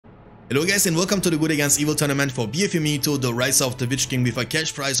Hello guys and welcome to the Good Against Evil tournament for BFME2, the Rise of the Witch King, with a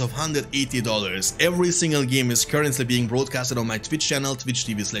cash prize of $180. Every single game is currently being broadcasted on my Twitch channel,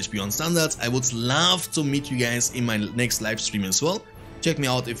 twitch.tv/BeyondStandards. I would love to meet you guys in my next live stream as well. Check me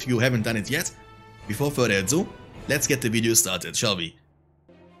out if you haven't done it yet. Before further ado, let's get the video started, shall we?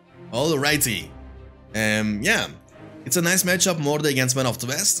 Alrighty. Yeah. It's a nice matchup, Mordor against Man of the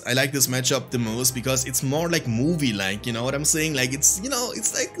West. I like this matchup the most because it's more like movie-like, you know what I'm saying? Like it's, you know,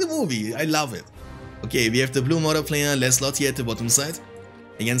 it's like the movie. I love it. Okay, we have the blue Mordor player, Leslotti at the bottom side,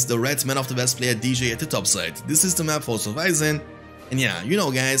 against the red Man of the West player, DJ at the top side. This is the map for Weizen. And yeah, you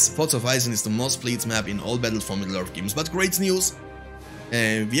know guys, Forts of Weizen is the most played map in all Battle for Middle-earth games. But great news!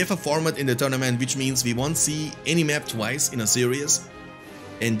 We have a format in the tournament which means we won't see any map twice in a series.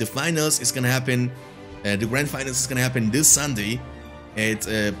 And the finals is gonna happen. The grand finals is gonna happen this Sunday at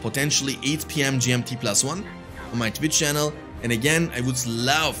potentially 8 PM GMT +1 on my Twitch channel. And again, I would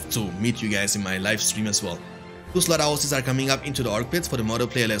love to meet you guys in my live stream as well. Two slaughterhouses are coming up into the Orc Pit for the Mordor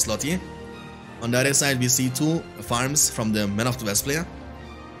player Leslotti. On the other side, we see two farms from the Man of the West player.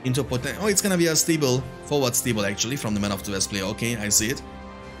 Oh, it's gonna be a stable, forward stable actually from the Man of the West player. Okay, I see it.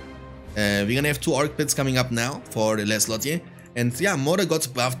 We're gonna have two Orc Pits coming up now for Leslotti. And yeah, Mordor got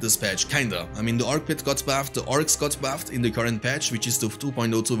buffed this patch, kinda. I mean, the Orc Pit got buffed, the Orcs got buffed in the current patch, which is the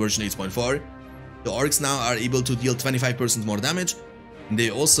 2.02 version 8.4. The Orcs now are able to deal 25% more damage, and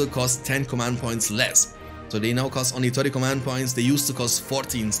they also cost 10 command points less. So they now cost only 30 command points, they used to cost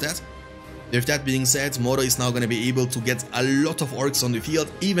 40 instead. With that being said, Mordor is now gonna be able to get a lot of Orcs on the field,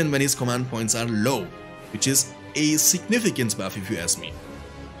 even when his command points are low, which is a significant buff if you ask me.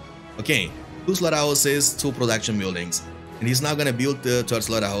 Okay, two slaughterhouses, two production buildings. And he's now gonna build the third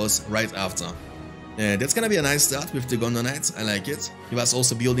slaughterhouse right after. That's gonna be a nice start with the Gondor Knights, I like it. He was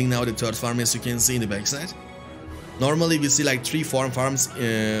also building now the third farm, as you can see in the backside. Normally we see like 3-4 farms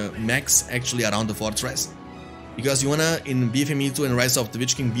max actually around the fortress. Because you wanna, in BFME2 and Rise of the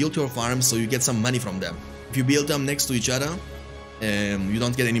Witch King, build your farms so you get some money from them. If you build them next to each other, you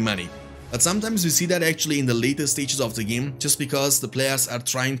don't get any money. But sometimes we see that actually in the later stages of the game, just because the players are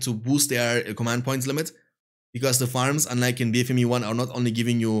trying to boost their command points limit. Because the farms, unlike in BFME1, are not only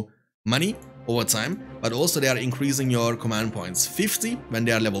giving you money over time, but also they are increasing your command points. 50 when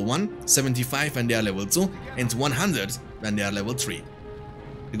they are level 1, 75 when they are level 2, and 100 when they are level 3.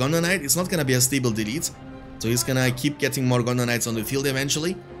 The Gondor Knight is not gonna be a stable delete, so he's gonna keep getting more Gondor Knights on the field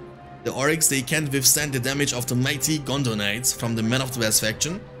eventually. The Oryx, they can't withstand the damage of the mighty Gondor Knights from the Man of the West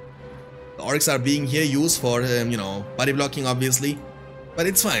faction. The Oryx are being here used for, you know, body blocking obviously. But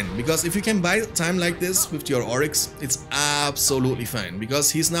it's fine, because if you can buy time like this with your Oryx, it's absolutely fine.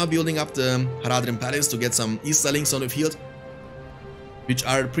 Because he's now building up the Haradrim Palace to get some Easterlings on the field, which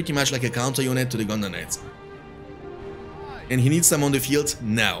are pretty much like a counter unit to the Gondor Knights. And he needs them on the field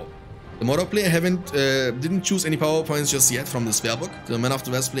now. The Mordor player didn't choose any power points just yet from the spellbook. The Man of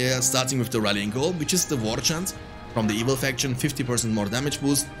the West player starting with the Rallying Call, which is the War Chant from the Evil faction, 50% more damage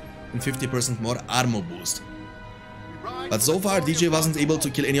boost and 50% more armor boost. But so far, DJ wasn't able to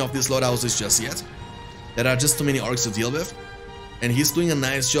kill any of these slaughterhouses just yet. There are just too many Orcs to deal with. And he's doing a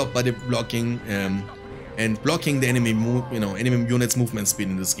nice job by the blocking and blocking the enemy enemy units' movement speed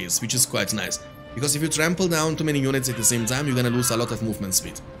in this case, which is quite nice. Because if you trample down too many units at the same time, you're gonna lose a lot of movement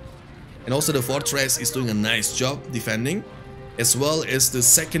speed. And also the Fortress is doing a nice job defending, as well as the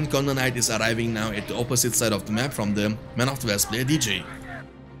second Gondor Knight is arriving now at the opposite side of the map from the Man of the West player, DJ.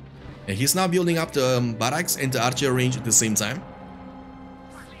 And he's now building up the barracks and the archer range at the same time.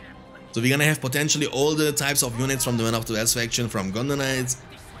 So we're gonna have potentially all the types of units from the Man of the West faction, from Gondor Knights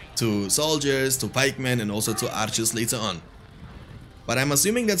to soldiers to pikemen and also to archers later on. But I'm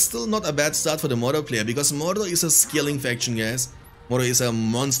assuming that's still not a bad start for the Mordor player, because Mordor is a scaling faction, guys. Mordor is a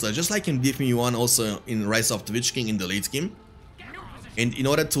monster, just like in BFME1, also in Rise of the Witch King in the late game. And in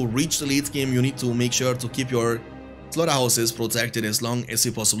order to reach the late game, you need to make sure to keep your slaughterhouses protected as long as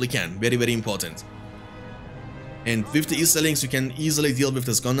you possibly can. Very, very important. And with the Easterlings, you can easily deal with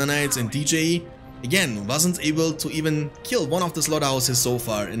the Gondor Knights, and DJ, again, wasn't able to even kill one of the slaughterhouses so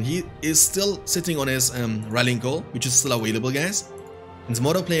far, and he is still sitting on his Rallying Call, which is still available, guys. And the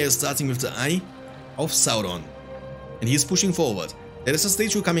Mordor player is starting with the Eye of Sauron, and he's pushing forward. There is a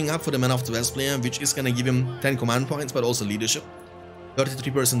stage 2 coming up for the Man of the West player, which is gonna give him 10 command points, but also leadership,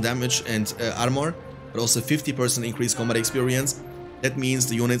 33% damage and armor, but also 50% increased combat experience. That means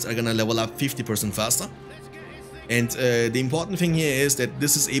the units are gonna level up 50% faster. And the important thing here is that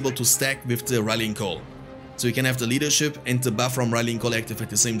this is able to stack with the Rallying Call. So you can have the leadership and the buff from Rallying Call active at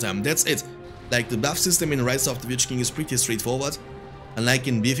the same time. That's it. Like, the buff system in Rise of the Witch King is pretty straightforward. Unlike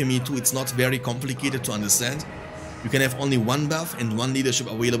in BFME2, it's not very complicated to understand. you can have only one buff and one leadership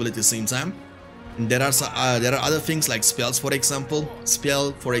available at the same time. And there are other things like spells, for example.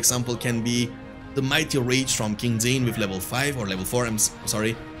 Spell, for example, can be the Mighty Rage from King Dane with level 5 or level 4, I'm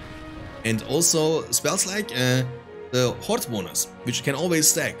sorry. And also spells like the Horde bonus, which you can always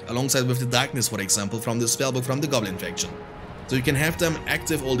stack alongside with the Darkness, for example, from the spellbook from the Goblin faction. So you can have them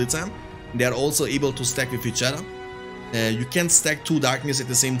active all the time. They are also able to stack with each other. You can't stack 2 Darkness at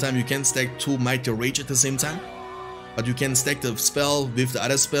the same time, you can't stack 2 Mighty Rage at the same time. But you can stack the spell with the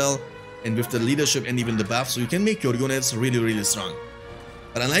other spell and with the leadership and even the buff, so you can make your units really strong.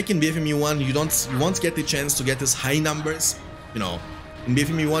 But unlike in BFME1, you won't get the chance to get these high numbers. You know, in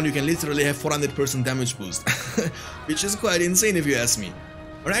BFME1 you can literally have 400% damage boost, which is quite insane if you ask me.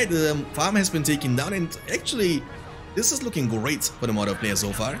 Alright, the farm has been taken down, and actually this is looking great for the model player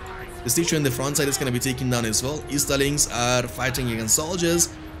so far. The statue in the front side is going to be taken down as well. Easterlings are fighting against soldiers,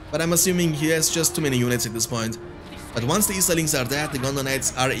 but I'm assuming he has just too many units at this point. But once the Easterlings are dead, the Gondor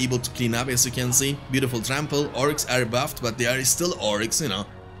Knights are able to clean up, as you can see. Beautiful trample. Orcs are buffed, but they are still orcs, you know.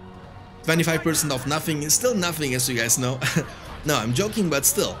 25% of nothing is still nothing, as you guys know. No, I'm joking, but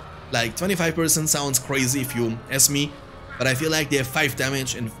still. Like, 25% sounds crazy if you ask me, but I feel like they have 5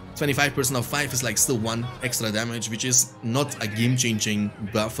 damage, and 25% of 5 is like still 1 extra damage, which is not a game-changing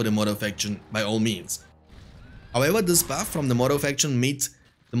buff for the Mordor faction by all means. However, this buff from the Mordor faction made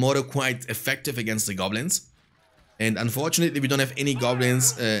the Mordor quite effective against the goblins. And unfortunately, we don't have any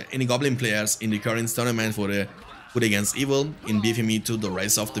goblins, any goblin players in the current tournament for the Good Against Evil in BFME2, the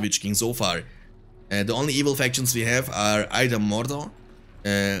Rise of the Witch King so far. The only evil factions we have are either Mordor,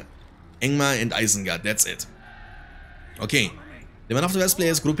 Angmar and Isengard, that's it. Okay, the Man of the West player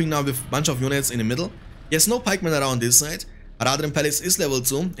is grouping now with a bunch of units in the middle. He has no pikemen around this side. Haradrim Palace is level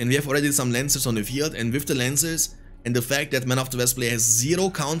 2, and we have already some Lancers on the field, and with the Lancers and the fact that Man of the West player has 0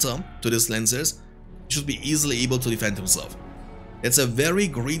 counter to these Lancers, should be easily able to defend himself. That's a very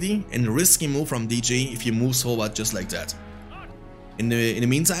greedy and risky move from DJ if he moves forward just like that. In the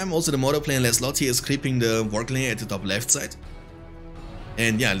meantime, also the Mordor player Leslot here is creeping the Warclay at the top left side.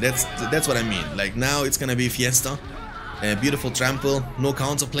 And yeah, that's what I mean. Like, now it's gonna be Fiesta. Beautiful trample, no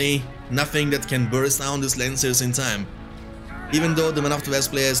counterplay, nothing that can burst down these Lancers in time. Even though the Man of the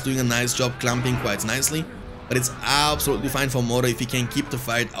West player is doing a nice job clumping quite nicely, but it's absolutely fine for Mordor if he can keep the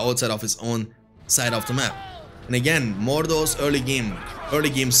fight outside of his own side of the map. And again, Mordor's early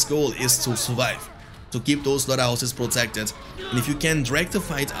game's goal is to survive, to keep those slaughterhouses protected. And if you can drag the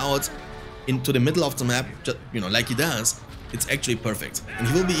fight out into the middle of the map, just, you know, like he does, it's actually perfect. And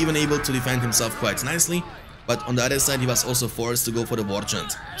he will be even able to defend himself quite nicely. But on the other side, he was also forced to go for the war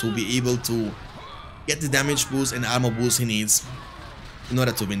chant to be able to get the damage boost and armor boost he needs in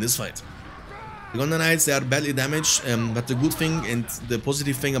order to win this fight. The Gondor Knights, they are badly damaged, but the good thing and the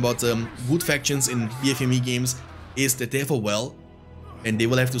positive thing about good factions in BFME games is that they have a well, and they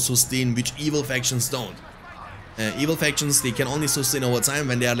will have to sustain, which evil factions don't. Evil factions, they can only sustain over time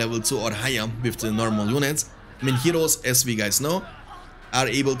when they are level 2 or higher with the normal units. I mean, heroes, as we guys know, are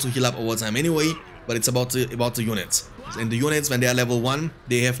able to heal up over time anyway, but it's about the units. And the units, when they are level 1,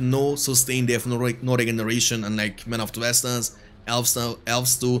 they have no sustain, they have no regeneration, unlike Men of the Westerns, Elves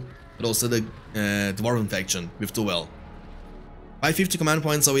do, but also the Dwarven faction with the well. 550 command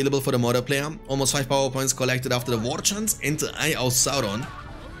points available for the Mordor player, almost 5 power points collected after the war chant and the Eye of Sauron.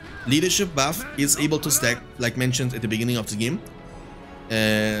 Leadership buff is able to stack, like mentioned at the beginning of the game.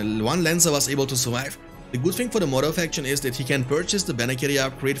 1 Lancer was able to survive. The good thing for the Mordor faction is that he can purchase the banner carrier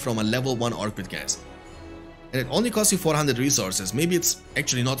upgrade from a level 1 orc pit, guys. And it only costs you 400 resources. Maybe it's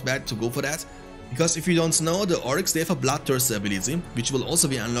actually not bad to go for that, because if you don't know, the orcs, they have a Bloodthirster ability, which will also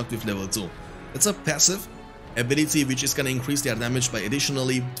be unlocked with level 2. It's a passive ability which is gonna increase their damage by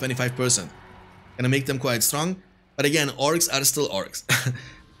additionally 25%. Gonna make them quite strong, but again, orcs are still orcs.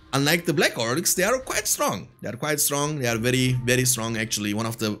 Unlike the black orcs, they are quite strong. They are quite strong, they are very strong actually, one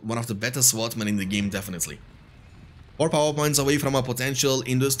of the better swordsmen in the game, definitely. 4 power points away from a potential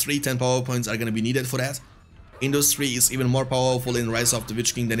industry, 10 power points are gonna be needed for that. Industry is even more powerful in Rise of the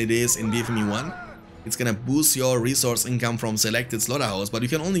Witch King than it is in BFME1. It's gonna boost your resource income from selected slaughterhouse, but you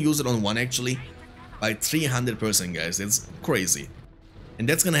can only use it on 1 actually, by 300%, guys. It's crazy. And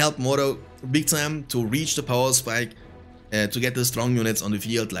that's gonna help Mordor big time to reach the power spike, to get the strong units on the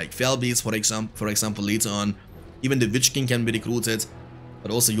field, like Felbeats, for example, later on. Even the Witch King can be recruited,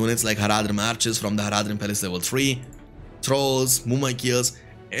 but also units like Haradrim Archers from the Haradrim Palace level 3, Trolls, Mumakils.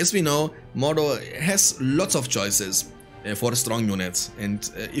 As we know, Mordor has lots of choices for strong units,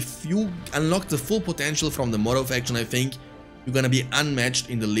 and if you unlock the full potential from the Mordor faction, I think you're gonna be unmatched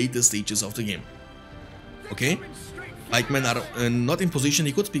in the later stages of the game. Okay? Pikemen are not in position,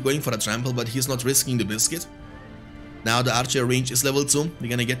 he could be going for a trample, but he's not risking the biscuit. Now the archer range is level 2. We're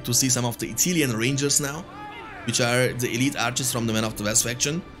gonna get to see some of the Italian rangers now, which are the elite archers from the Men of the West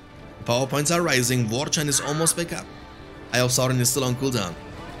faction. Power points are rising. Warchan is almost back up. Eye of Sauron is still on cooldown.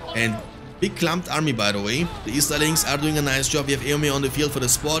 And big clumped army, by the way. The Easterlings are doing a nice job. We have Eomer on the field for the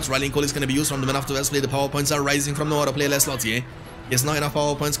sport. Rallying call is going to be used from the Men of the West play. The power points are rising from the water player Leslotier. He has not enough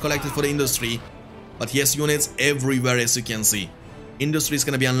power points collected for the industry, but he has units everywhere, as you can see. Industry is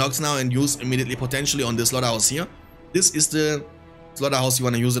going to be unlocked now and used immediately, potentially on this slaughterhouse here. This is the slaughterhouse you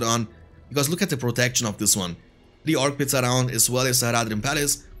want to use it on, because look at the protection of this one. 3 orc pits around, as well as the Haradrim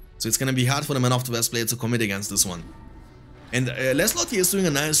Palace, so it's going to be hard for the Men of the West player to commit against this one. And Leslotier is doing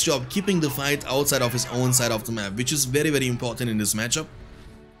a nice job keeping the fight outside of his own side of the map, which is very, very important in this matchup.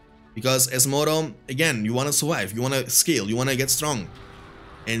 Because as Moro, again, you want to survive, you want to scale, you want to get strong.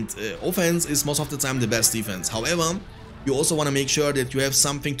 And offense is most of the time the best defense. However, you also want to make sure that you have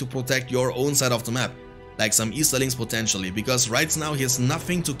something to protect your own side of the map, like some Easterlings potentially, because right now he has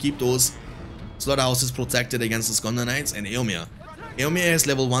nothing to keep those slaughterhouses protected against the Gondor Knights and Eomer. Eomer has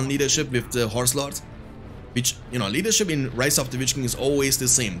level 1 leadership with the Horse Lord, which, you know, leadership in Rise of the Witch King is always the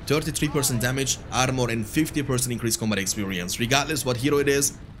same. 33% damage, armor, and 50% increased combat experience. Regardless what hero it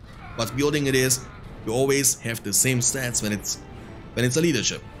is, what building it is, you always have the same stats when it's a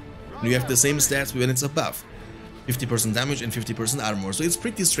leadership. And you have the same stats when it's a buff. 50% damage and 50% armor, so it's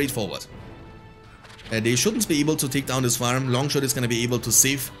pretty straightforward. They shouldn't be able to take down this farm. Longshot is going to be able to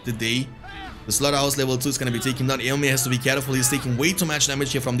save the day. The slaughterhouse level 2 is going to be taken down. Eomer has to be careful, he's taking way too much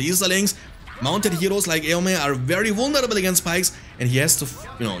damage here from the Easterlings. Mounted heroes like Eomer are very vulnerable against pikes, and he has to,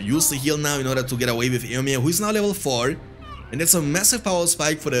 you know, use the heal now in order to get away with Eomer, who is now level 4. And that's a massive power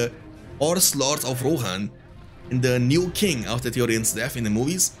spike for the Horse Lord of Rohan and the new king after Theoden's death in the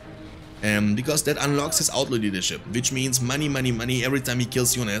movies. Because that unlocks his outlaw leadership, which means money, money, money every time he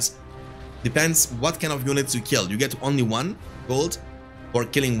kills units. Depends what kind of units you kill. You get only 1 gold for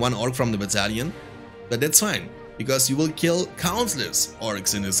killing 1 orc from the battalion, but that's fine, because you will kill countless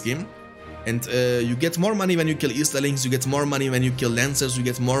orcs in this game. And you get more money when you kill Easterlings, you get more money when you kill Lancers, you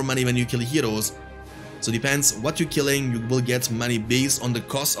get more money when you kill heroes. So depends what you're killing, you will get money based on the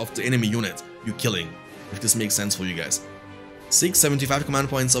cost of the enemy unit you're killing, if this makes sense for you guys. 675 command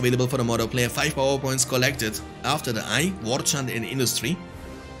points available for the model player, 5 power points collected after the Eye, Warchant and Industry.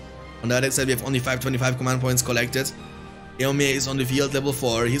 On the other side we have only 525 command points collected. Eomer is on the field, level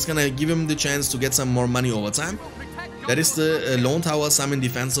 4, he's gonna give him the chance to get some more money over time. That is the Lone Tower summoned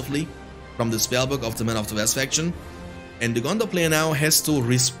defensively from the spellbook of the Men of the West faction. And the Gondor player now has to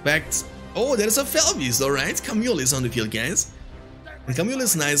respect... Oh, there's a Felbeast, alright. Camille is on the field, guys. And Camille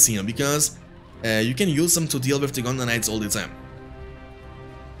is nice here because you can use them to deal with the Gondor Knights all the time.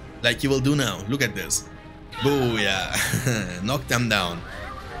 Like you will do now. Look at this. Booyah. Knock them down.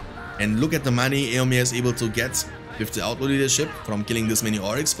 And look at the money Eomer is able to get with the outlaw leadership from killing this many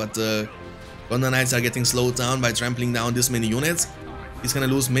orcs. But Gondor Knights are getting slowed down by trampling down this many units. He's gonna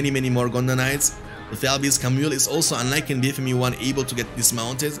lose many, many more Gondor Knights. The Felbeast Camille is also, unlike in BFME1, able to get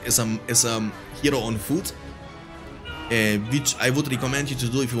dismounted as a hero on foot, which I would recommend you to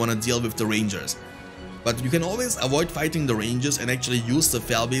do if you want to deal with the Rangers. But you can always avoid fighting the Rangers and actually use the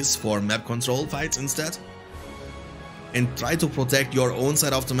Felbeast for map control fights instead. And try to protect your own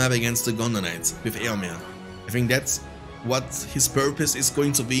side of the map against the Gondor Knights with Eomer. I think that's what his purpose is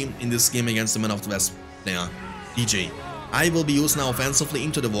going to be in this game against the Men of the West player, DJ. I will be used now offensively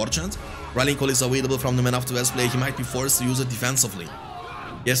into the Warchant. Rallying call is available from the Men of the West player, he might be forced to use it defensively.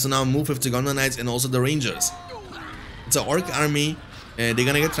 He has to now move with the Gondor Knights and also the Rangers. It's an orc army, they're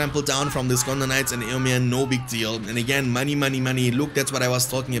gonna get trampled down from this Gondor Knights and Eomer, no big deal. And again, money, money, money, look, that's what I was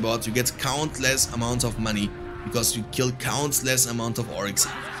talking about. You get countless amounts of money because you kill countless amount of orcs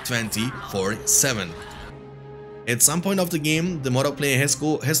 24/7. At some point of the game, the model player has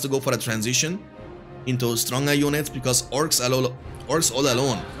to go for a transition into stronger units, because orcs all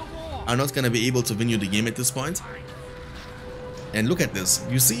alone are not gonna be able to win you the game at this point. And look at this,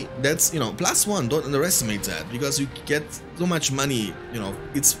 you see, that's, you know, +1, don't underestimate that, because you get so much money, you know,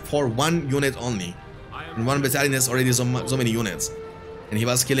 it's for 1 unit only. And 1 battalion has already so many units. And he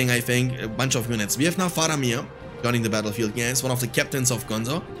was killing, I think, a bunch of units. We have now Faramir joining the battlefield, guys, one of the captains of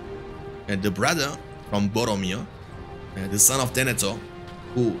Gondor, and the brother from Boromir, the son of Denethor,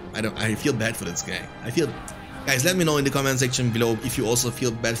 who, I feel bad for this guy. Guys, let me know in the comment section below if you also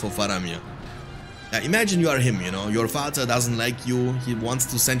feel bad for Faramir. Imagine you are him, you know, your father doesn't like you, he wants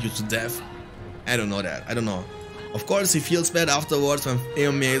to send you to death. I don't know that, I don't know. Of course, he feels bad afterwards when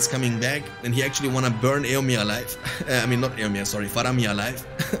Eomer is coming back, and he actually wanna burn Eomer alive. I mean, not Eomer, sorry, Faramir alive.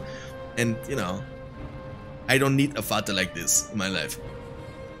 And, you know, I don't need a father like this in my life.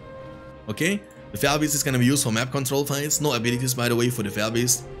 Okay? The Fell Beast is gonna be used for map control fights. No abilities, by the way, for the Fell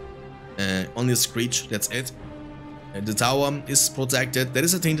Beast. Only Screech, that's it. The tower is protected. There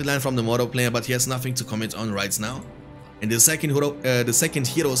is a tainted line from the Mortal player, but he has nothing to commit on right now. And the second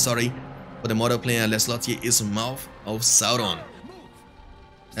hero, for the Mortal player Leslotier is Mouth of Sauron.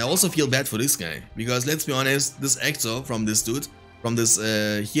 I also feel bad for this guy, because let's be honest, this actor from this dude, from this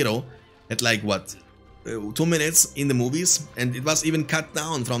hero, had like what, 2 minutes in the movies, and it was even cut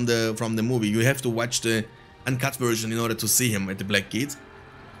down from the movie. You have to watch the uncut version in order to see him at the Black Gate.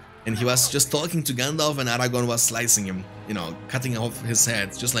 And he was just talking to Gandalf, and Aragorn was slicing him, you know, cutting off his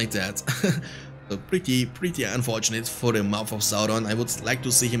head, just like that. So pretty unfortunate for the Mouth of Sauron. I would like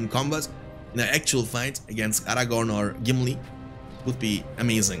to see him combat in an actual fight against Aragorn or Gimli. Would be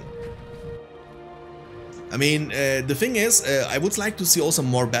amazing. I mean, the thing is, I would like to see also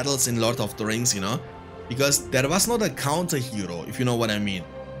more battles in Lord of the Rings, you know, because there was not a counter hero, if you know what I mean.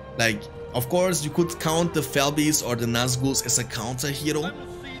 Like, of course, you could count the Fell Beast or the Nazgûls as a counter hero,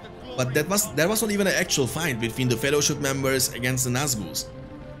 but there was not even an actual fight between the Fellowship members against the Nazgûls.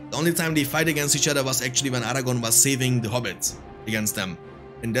 The only time they fight against each other was actually when Aragorn was saving the hobbits against them,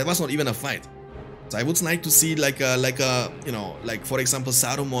 and that was not even a fight. So I would like to see like a you know, like for example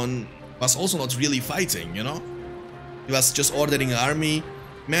Saruman was also not really fighting, you know? He was just ordering an army.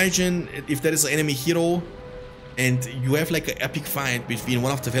 Imagine if there is an enemy hero and you have like an epic fight between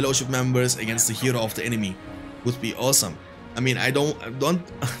one of the Fellowship members against the hero of the enemy. Would be awesome. I mean, I don't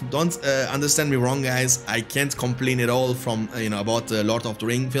understand me wrong, guys. I can't complain at all from you know, about the Lord of the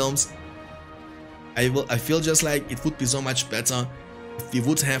Rings films. I feel just like it would be so much better if we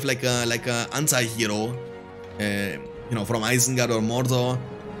would have like a anti-hero, you know, from Isengard or Mordor.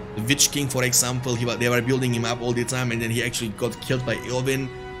 The Witch King, for example, they were building him up all the time, and then he actually got killed by Eowyn in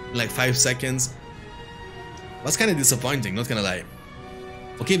like 5 seconds. Was kind of disappointing, not gonna lie.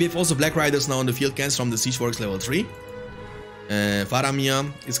 Okay, we have also Black Riders now on the field, guys, from the Siegeworks level 3. Faramir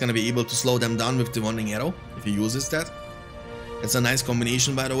is gonna be able to slow them down with the Wandering Arrow if he uses that. That's a nice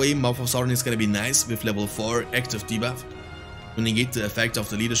combination, by the way. Mouth of Sauron is gonna be nice with level 4 active debuff to negate the effect of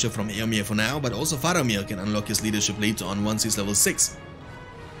the leadership from Eomer for now, but also Faramir can unlock his leadership later on once he's level 6.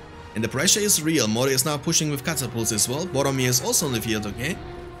 And the pressure is real. Moro is now pushing with catapults as well. Boromir is also on the field, okay?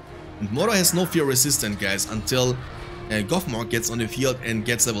 And Moro has no fear resistant, guys, until Gothmog gets on the field and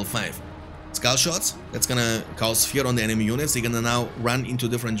gets level 5. Skull shots, that's gonna cause fear on the enemy units. They're gonna now run into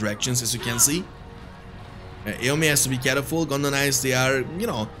different directions, as you can see. Eomer has to be careful. Gondor, they are, you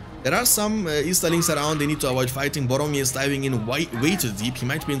know, there are some Easterlings around, they need to avoid fighting. Boromir is diving in way too deep, he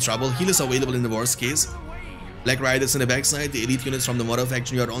might be in trouble. Heal is available in the worst case. Black Riders in the backside, the elite units from the Mordor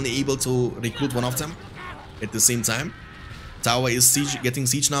faction, you are only able to recruit one of them at the same time. Tower is getting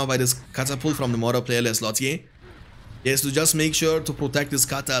siege now by this catapult from the Mordor player Leslotier. He has to just make sure to protect his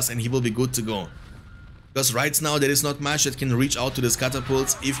katas and he will be good to go. Because right now there is not much that can reach out to these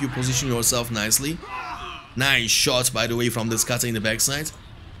catapults if you position yourself nicely. Nice shot, by the way, from this kata in the backside.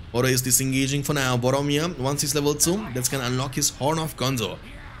 Mordor is disengaging for now. Boromir, once he's level 2, that's gonna unlock his Horn of Gondor.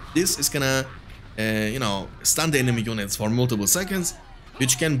 This is gonna you know, stun the enemy units for multiple seconds,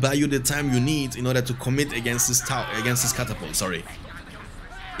 which can buy you the time you need in order to commit against this catapult, sorry.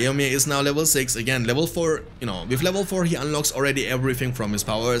 Eomer is now level 6, again, level 4, you know, with level 4 he unlocks already everything from his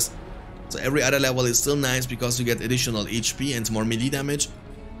powers. So every other level is still nice because you get additional HP and more melee damage,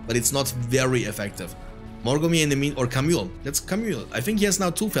 but it's not very effective. Morgomir in the or Camule, that's Camule. I think he has now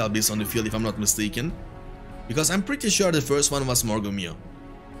 2 Fell Beasts on the field if I'm not mistaken, because I'm pretty sure the first one was Morgomir.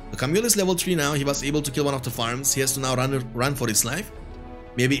 The Camule is level 3 now, he was able to kill one of the farms, he has to now run for his life.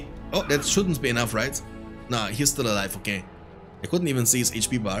 Maybe, oh, that shouldn't be enough, right? Nah, he's still alive, okay. I couldn't even see his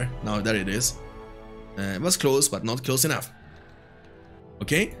HP bar, now there it is. It was close, but not close enough.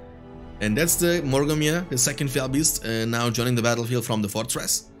 Okay, and that's the Morgomir, the second Fell Beast, now joining the battlefield from the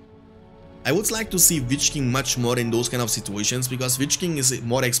fortress. I would like to see Witch King much more in those kind of situations, because Witch King is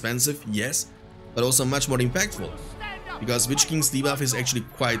more expensive, yes, but also much more impactful. Because Witch King's debuff is actually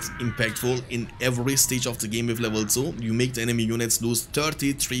quite impactful in every stage of the game with level 2. You make the enemy units lose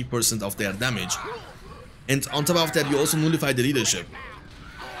 33% of their damage. And on top of that, you also nullify the leadership.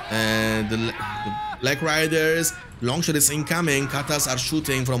 The Black Riders, Longshot is incoming, Katas are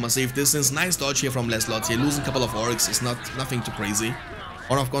shooting from a safe distance. Nice dodge here from Leslotier, losing a couple of orcs is nothing too crazy.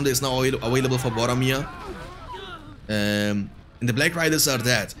 Horn of Gondor is now available for Boromir. And the Black Riders are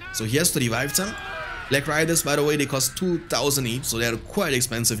dead, so he has to revive them. Black Riders, by the way, they cost 2,000 each, so they are quite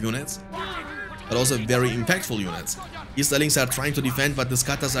expensive units, but also very impactful units. Easterlings are trying to defend, but the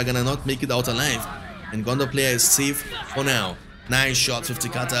Katas are gonna not make it out alive, and Gondor player is safe for now. Nice shots with the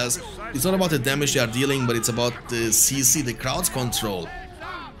Katas. It's not about the damage they are dealing, but it's about the CC, the crowd control.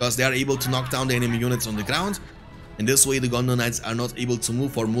 because they are able to knock down the enemy units on the ground, and this way the Gondor Knights are not able to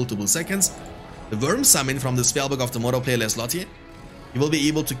move for multiple seconds. The Worm Summon from the spellbook of the Moro player Leslottie. You will be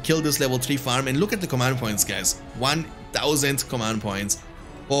able to kill this level 3 farm, and look at the command points, guys. 1000 command points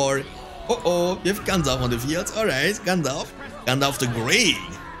for... you have Gandalf on the field. Alright, Gandalf the Grey.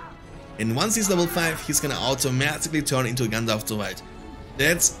 And once he's level 5, he's gonna automatically turn into Gandalf the White.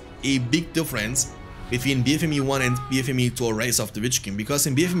 That's a big difference between BFME1 and BFME2 or Rise of the Witch King, because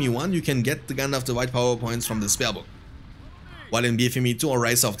in BFME1 you can get the Gandalf the White power points from the spellbook, while in BFME2 or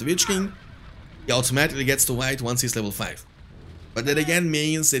Rise of the Witch King, he automatically gets the White once he's level 5. But that again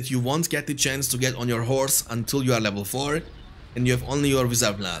means that you won't get the chance to get on your horse until you are level 4, and you have only your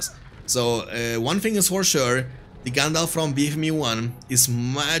Wizard Blast. So one thing is for sure, the Gandalf from BFME1 is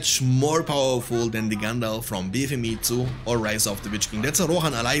much more powerful than the Gandalf from BFME2 or Rise of the Witch King. That's a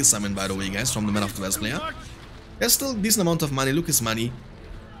Rohan Alai summon, by the way, guys, from the Man of the West player. There's still a decent amount of money. Look his money.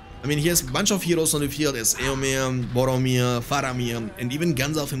 I mean, he has a bunch of heroes on the field as Eomer, Boromir, Faramir, and even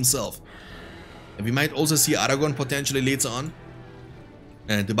Gandalf himself. And we might also see Aragorn potentially later on.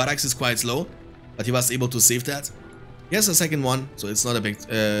 The barracks is quite slow, but he was able to save that. He has a second one, so it's not a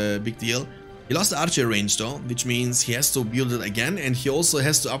big deal. He lost the archer range though, which means he has to build it again, and he also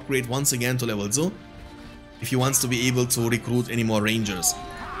has to upgrade once again to level 2 if he wants to be able to recruit any more rangers.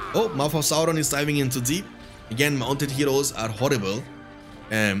 Oh, Mouth of Sauron is diving into deep. Again, mounted heroes are horrible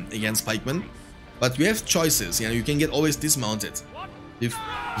against pikemen, but you have choices. You know, you can get always dismounted. If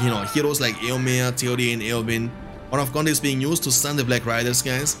you know heroes like Eomer, Theoden, and Eowyn, one of Gondor is being used to stun the Black Riders,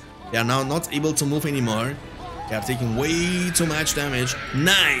 guys. They are now not able to move anymore. They are taking way too much damage.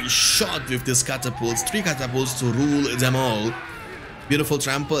 Nice shot with these catapults. 3 catapults to rule them all. Beautiful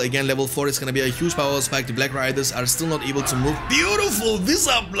trample. Again, level 4 is going to be a huge power spike. The Black Riders are still not able to move. Beautiful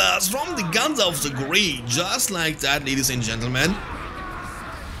Wizard Blast from the Gandalf the Grey. Just like that, ladies and gentlemen.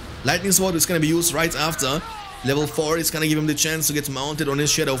 Lightning Sword is going to be used right after. Level 4 is going to give him the chance to get mounted on his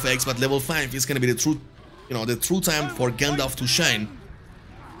Shadow Axe, but level 5 is going to be the true time for Gandalf to shine.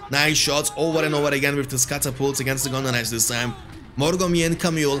 Nice shots over and over again with the catapults against the Gondor Knights this time. Morgomy and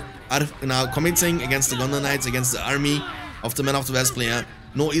Camille are now committing against the Gondor Knights, against the army of the Man of the West player.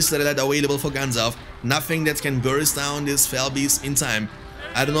 No Easter Elite available for Gandalf. Nothing that can burst down this fell beast in time.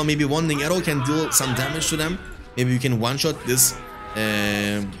 I don't know, maybe one Wandering Arrow can deal some damage to them. Maybe you can one-shot this,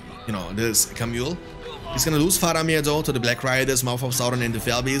 this Camille. He's gonna lose Faramir though to the Black Riders, Mouth of Sauron, and the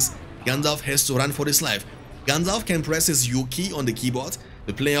fell beast. Gandalf has to run for his life. Gandalf can press his U key on the keyboard,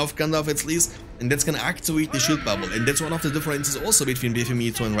 the player of Gandalf at least, and that's gonna activate the shield bubble. And that's one of the differences also between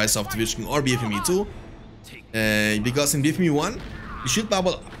BFME2 and Rise of the Witch King or BFME2. Because in BFME1, the shield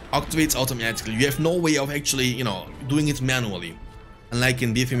bubble activates automatically. You have no way of actually, doing it manually. Unlike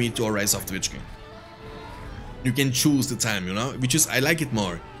in BFME2 or Rise of the Witch King. You can choose the time, which is, I like it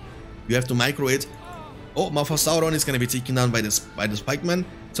more. You have to micro it. Oh, Mouth of Sauron is going to be taken down by the Spikeman.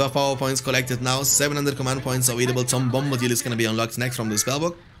 12 power points collected now, 700 command points available. Tom Bombadil is going to be unlocked next from the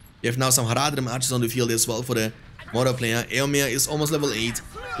spellbook. You have now some Haradrim archers on the field as well for the Mordor player. Eomer is almost level 8,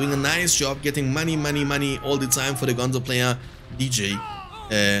 doing a nice job, getting money all the time for the Gondor player, DJ.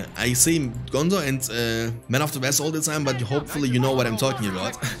 I say Gondor and Man of the West all the time, but hopefully you know what I'm talking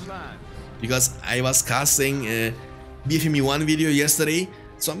about. Because I was casting a BFME1 video yesterday,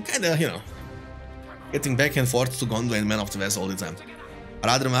 so I'm kind of, getting back and forth to Gondor and Man of the West all the time.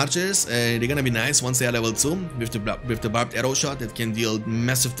 Haradrim archers, they're gonna be nice once they are level 2 with the barbed arrow shot that can deal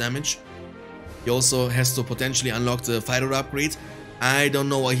massive damage. He also has to potentially unlock the fighter upgrade. I don't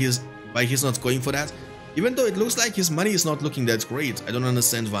know why he's not going for that. Even though it looks like his money is not looking that great. I don't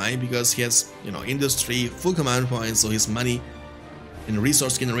understand why, because he has, industry, full command points, so his money in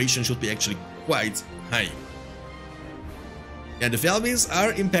resource generation should be actually quite high. Yeah, the Felbees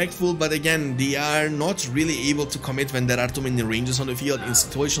are impactful, but again, they are not really able to commit when there are too many ranges on the field. In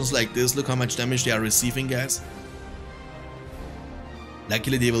situations like this, look how much damage they are receiving, guys.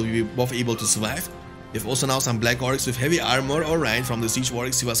 Luckily, they will be both able to survive. They have also now some Black Orcs with heavy armor. Alright, from the Siege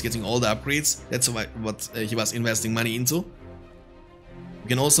Orcs, he was getting all the upgrades. That's what he was investing money into. You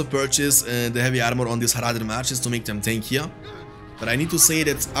can also purchase the heavy armor on these Haradrim archers to make them tankier. But I need to say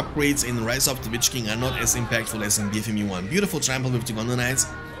that upgrades in Rise of the Witch King are not as impactful as in BFME1. Beautiful trample with the Gondor Knights.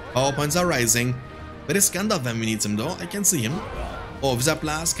 Power points are rising. Where is Gandalf when we need him though? I can see him. Oh, Wizard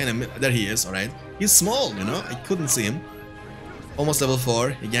Blast, there he is, alright. He's small, I couldn't see him. Almost level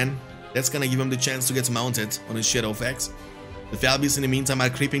 4, again. That's gonna give him the chance to get mounted on his Shadow Axe. The Felbees in the meantime are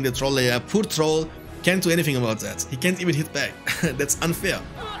creeping the troll layer. Poor troll can't do anything about that. He can't even hit back. That's unfair.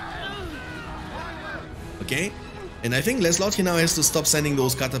 Okay. And I think Lancelot now has to stop sending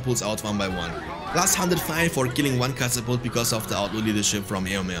those catapults out one by one. Plus 105 for killing one catapult because of the outlaw leadership from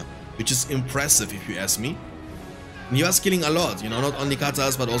Eomer, which is impressive if you ask me. And he was killing a lot, you know, not only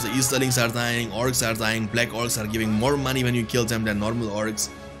katas but also Easterlings are dying, orcs are dying, black orcs are giving more money when you kill them than normal orcs.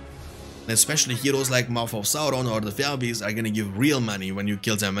 And especially heroes like Mouth of Sauron or the Fairbeast are gonna give real money when you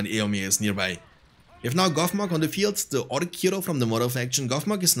kill them when Eomer is nearby. We have now Gothmog on the field, the orc hero from the Mordor faction.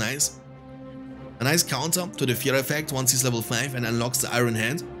 Gothmog is nice. A nice counter to the fear effect once he's level 5 and unlocks the Iron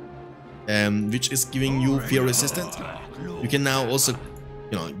Hand, which is giving you fear resistant. You can now also,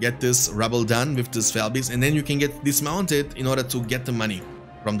 you know, get this rubble done with this Fairbeast, and then you can get dismounted in order to get the money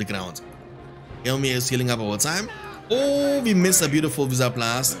from the ground. Eomer is healing up over time. Oh, we missed a beautiful Wizard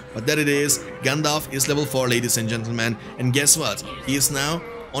Blast, but there it is. Gandalf is level 4, ladies and gentlemen, and guess what? He is now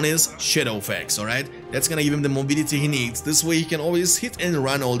on his Shadow Fax, alright? That's gonna give him the mobility he needs. This way he can always hit and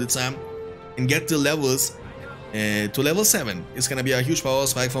run all the time and get the levels to level 7. It's gonna be a huge power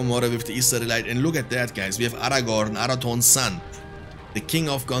spike for Mordor with the Easterly Light. And look at that, guys. We have Aragorn, Arathorn's son, the King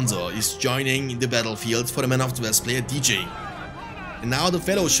of Gondor, is joining the battlefield for the Man of the West player DJ. And now the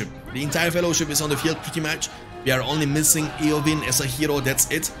Fellowship. The entire Fellowship is on the field pretty much. We are only missing Eowyn as a hero,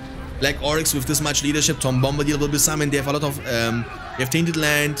 that's it. Black Orcs with this much leadership, Tom Bombadil will be summoned. They have a lot of, they have Tainted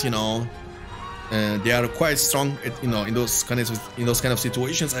Land, you know. They are quite strong, at, you know, in those kind of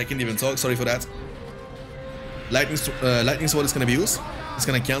situations. I can't even talk. Sorry for that. Lightning Sword is gonna be used. It's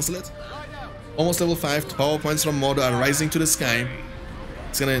gonna cancel it. Almost level 5. The power points from Mordor are rising to the sky.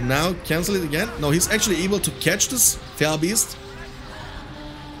 It's gonna now cancel it again. No, he's actually able to catch this Fairbeast.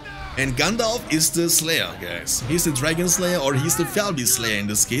 And Gandalf is the Slayer, guys. He's the Dragon Slayer, or he's the Fairbeast Slayer in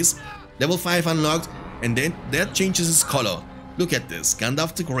this case. Level 5 unlocked, and then that changes his color. Look at this.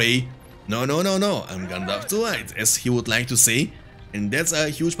 Gandalf the Grey. No, no, no, no, I'm Gandalf the White, as he would like to say. And that's a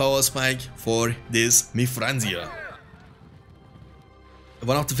huge power spike for this Mithrandir.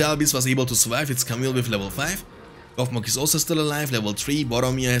 One of the Fairbeasts was able to survive, it's Camille with level 5. Gothmog is also still alive, level 3,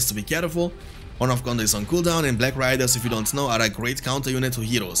 Boromir has to be careful. Horn of Gondor is on cooldown, and Black Riders, if you don't know, are a great counter unit to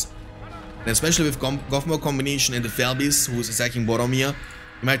heroes. And especially with Gothmog combination and the Fairbeast, who is attacking Boromir, you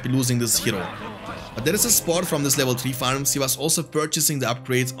might be losing this hero. But there is a sport from this level 3 farms. He was also purchasing the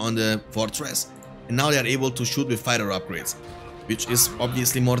upgrades on the fortress, and now they are able to shoot with fighter upgrades, which is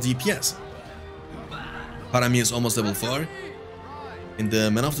obviously more DPS. Faramir is almost level 4, and the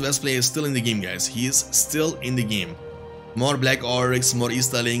Man of the West player is still in the game, guys. He is still in the game. More Black Orcs, more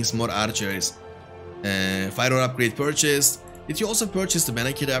Easterlings, more Archers. Fighter upgrade purchased. Did you also purchase the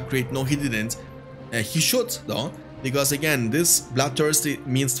Banner Kid upgrade? No, he didn't. He should, though. Because again, this Bloodthirsty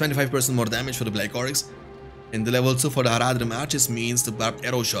means 25% more damage for the Black Orcs, and the level 2 for the Haradrim Archers means the Barbed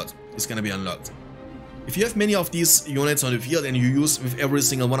Arrow Shot is gonna be unlocked. If you have many of these units on the field and you use with every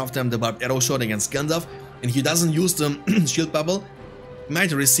single one of them the Barbed Arrow Shot against Gandalf, and he doesn't use the Shield Bubble, he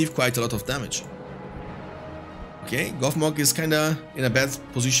might receive quite a lot of damage. Okay, Gothmog is kinda in a bad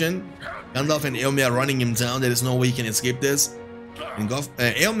position. Gandalf and Eomer are running him down, there is no way he can escape this. And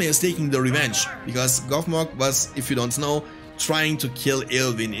Eomer is taking the revenge, because Gothmog was, if you don't know, trying to kill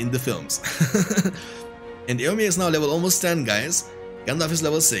Eowyn in the films. And Eomer is now level almost 10, guys. Gandalf is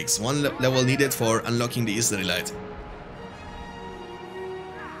level 6, one level needed for unlocking the Easterly Light.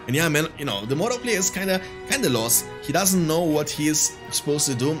 And yeah, man, you know, the Mordor player is kinda lost. He doesn't know what he is supposed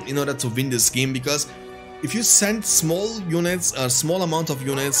to do in order to win this game, because if you send small units, a small amount of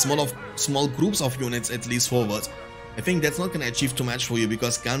units, small groups of units at least forward, I think that's not gonna achieve too much for you,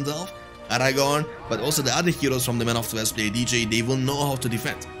 because Gandalf, Aragorn, but also the other heroes from the Man of the West player DJ, they will know how to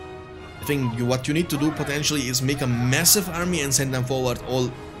defend. I think what you need to do potentially is make a massive army and send them forward all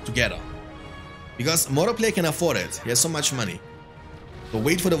together. Because Mordor player can afford it, he has so much money. So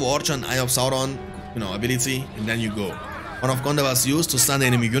wait for the Warchan, Eye of Sauron, you know, ability, and then you go. Horn of Gondor was used to stun the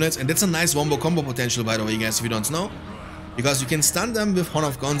enemy units, and that's a nice wombo combo potential, by the way, guys, if you don't know. Because you can stun them with Horn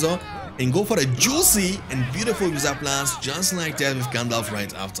of Gondor and go for a juicy and beautiful Wizard Blast, just like that with Gandalf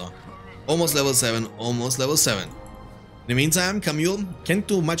right after. Almost level 7, almost level 7. In the meantime, Camille can't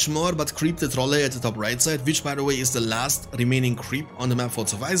do much more but creep the trolley at the top right side, which by the way is the last remaining creep on the map for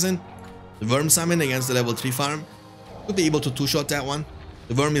Sufficen. The Worm Summon against the level 3 farm. Could be able to two-shot that one.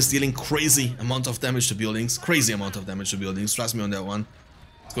 The Worm is dealing crazy amount of damage to buildings, trust me on that one.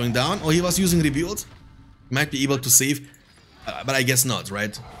 It's going down. Oh, he was using Rebuild. Might be able to save, but I guess not,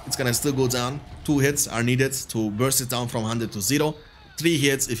 right? It's gonna still go down. 2 hits are needed to burst it down from 100 to 0. 3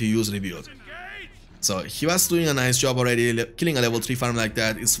 hits if you use Rebuild. So he was doing a nice job already. Killing a level 3 farm like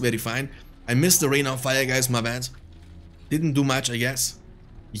that is very fine. I missed the Rain of Fire, guys, my bad. Didn't do much, I guess.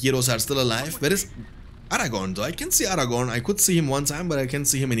 The heroes are still alive. Where is Aragorn, though? I can see Aragorn. I could see him one time, but I can't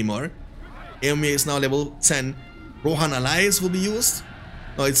see him anymore. Eomer is now level 10. Rohan Allies will be used.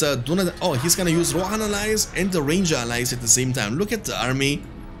 No, it's a oh, he's gonna use Rohan Allies and the Ranger Allies at the same time. Look at the army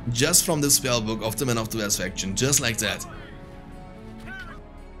just from the spellbook of the Man of the West faction, just like that.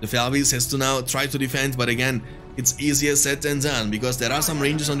 The Felvis has to now try to defend, but again, it's easier said than done because there are some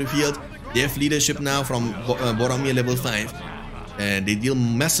Rangers on the field. They have leadership now from Boromir level 5, and they deal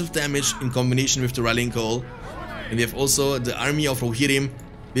massive damage in combination with the Rallying Call. And we have also the army of Rohirrim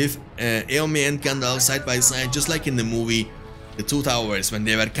with Eomer and Gandalf side by side, just like in the movie The Two Towers when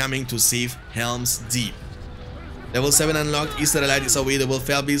they were coming to save Helm's Deep. Level 7 unlocked, Easter Light is available,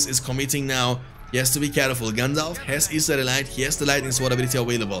 Felvis is committing now. He has to be careful. Gandalf has Easter Light, he has the lightning sword ability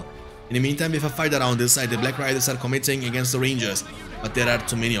available. In the meantime, we have a fight around this side. The Black Riders are committing against the Rangers, but there are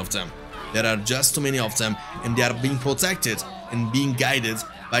too many of them. There are just too many of them, and they are being protected and being guided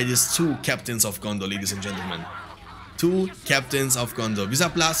by these two captains of Gondor, ladies and gentlemen. Two captains of Gondor. Visa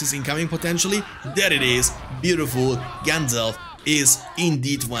Plus is incoming potentially. There it is. Beautiful. Gandalf is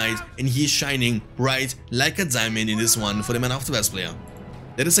indeed white, and he's shining bright like a diamond in this one for the Man of the West player.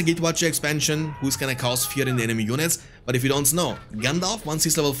 There is a Gatewatcher expansion who's gonna cause fear in the enemy units, but if you don't know, Gandalf, once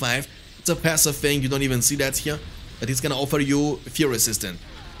he's level 5, it's a passive thing, you don't even see that here, but he's gonna offer you fear resistance.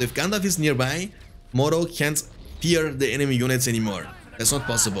 So if Gandalf is nearby, Moro can't fear the enemy units anymore. That's not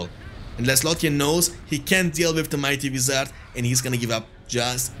possible. Unless Lothian knows he can't deal with the Mighty Wizard, and he's gonna give up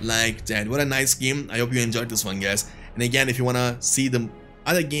just like that. What a nice game. I hope you enjoyed this one, guys. And again, if you wanna see the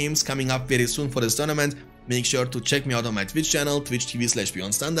other games coming up very soon for this tournament, make sure to check me out on my Twitch channel,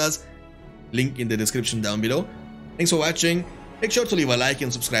 twitch.tv/BeyondStandards. Link in the description down below. Thanks for watching. Make sure to leave a like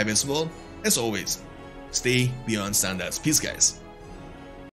and subscribe as well. As always, stay beyond standards. Peace, guys.